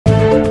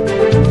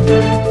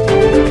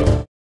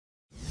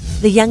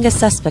The youngest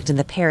suspect in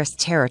the Paris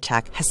terror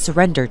attack has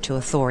surrendered to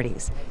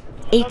authorities.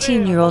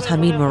 18-year-old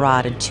Hamid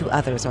Mourad and two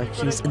others are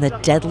accused in the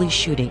deadly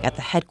shooting at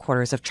the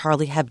headquarters of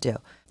Charlie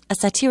Hebdo, a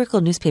satirical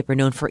newspaper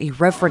known for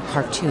irreverent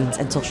cartoons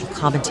and social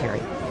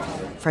commentary.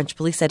 French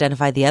police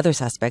identified the other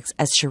suspects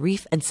as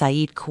Cherif and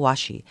Said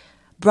Kouachi,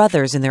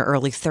 brothers in their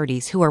early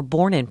 30s who were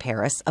born in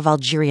Paris of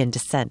Algerian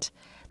descent.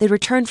 They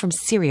returned from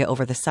Syria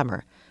over the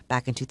summer.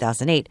 Back in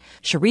 2008,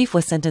 Cherif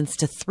was sentenced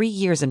to 3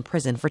 years in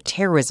prison for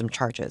terrorism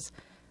charges.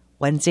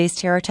 Wednesday's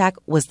terror attack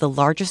was the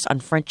largest on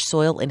French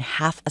soil in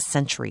half a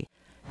century.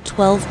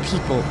 12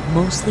 people,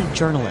 mostly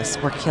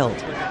journalists, were killed.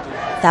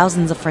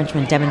 Thousands of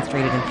Frenchmen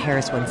demonstrated in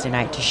Paris Wednesday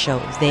night to show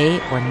they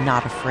were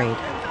not afraid.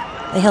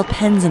 They held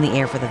pens in the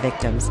air for the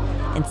victims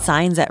and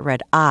signs that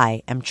read,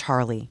 "I am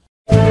Charlie."